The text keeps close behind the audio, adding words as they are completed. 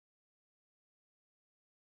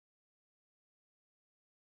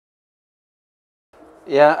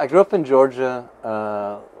Yeah, I grew up in Georgia.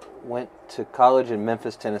 Went to college in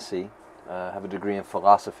Memphis, Tennessee. Have a degree in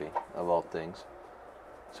philosophy, of all things.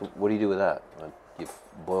 So, what do you do with that? You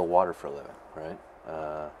boil water for a living, right?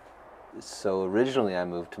 Uh, so originally, I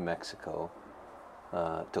moved to Mexico,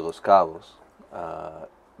 to Los Cabos, uh,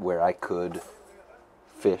 where I could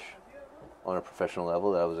fish on a professional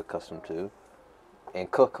level that I was accustomed to, and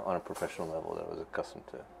cook on a professional level that I was accustomed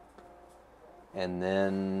to. And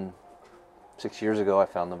then 6 years ago, I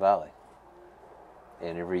found the valley,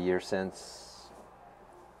 and every year since,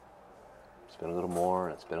 it's been a little more,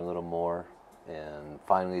 and it's been a little more, and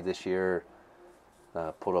finally this year,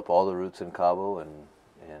 pulled up all the roots in Cabo and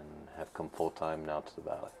have come full time now to the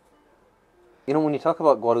valley. You know, when you talk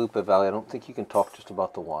about Guadalupe Valley, I don't think you can talk just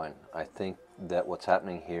about the wine. I think that what's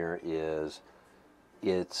happening here is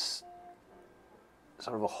it's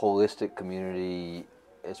sort of a holistic community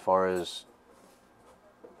as far as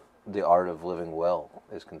the art of living well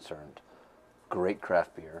is concerned. Great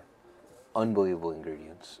craft beer, unbelievable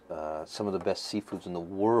ingredients. Some of the best seafoods in the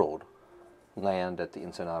world land at the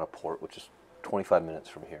Ensenada port, which is 25 minutes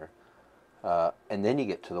from here. And then you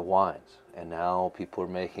get to the wines, and now people are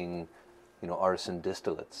making, artisan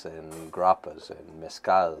distillates and grappas and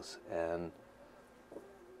mezcals. And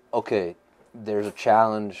okay, there's a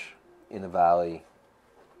challenge in the valley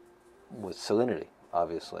with salinity,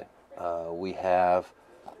 obviously. We have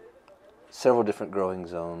several different growing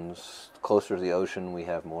zones. Closer to the ocean, we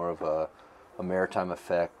have more of a maritime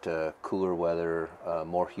effect, cooler weather,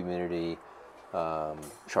 more humidity.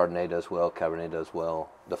 Chardonnay does well, Cabernet does well.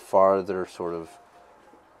 The farther sort of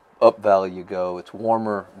up valley you go, it's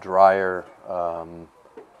warmer, drier.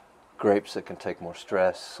 Grapes that can take more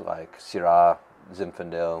stress, like Syrah,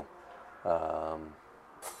 Zinfandel. Um,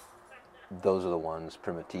 those are the ones.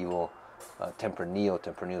 Primitivo, Tempranillo.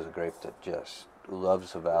 Tempranillo is a grape that just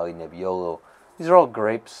loves the valley. Nebbiolo. These are all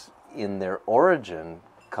grapes in their origin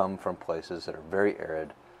come from places that are very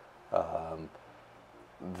arid, um,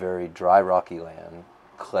 very dry, rocky land,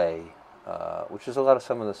 clay, which is a lot of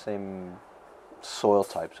some of the same soil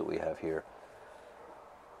types that we have here.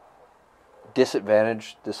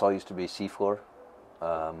 Disadvantage, this all used to be seafloor.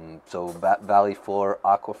 So valley floor,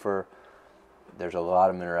 aquifer, there's a lot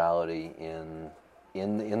of minerality in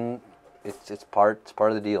it's part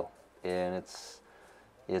of the deal. And it's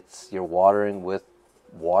you're watering with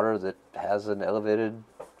water that has an elevated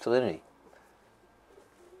salinity.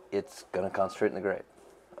 It's going to concentrate in the grape.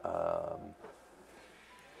 Um,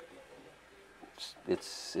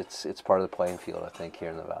 it's part of the playing field, I think, here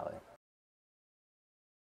in the valley.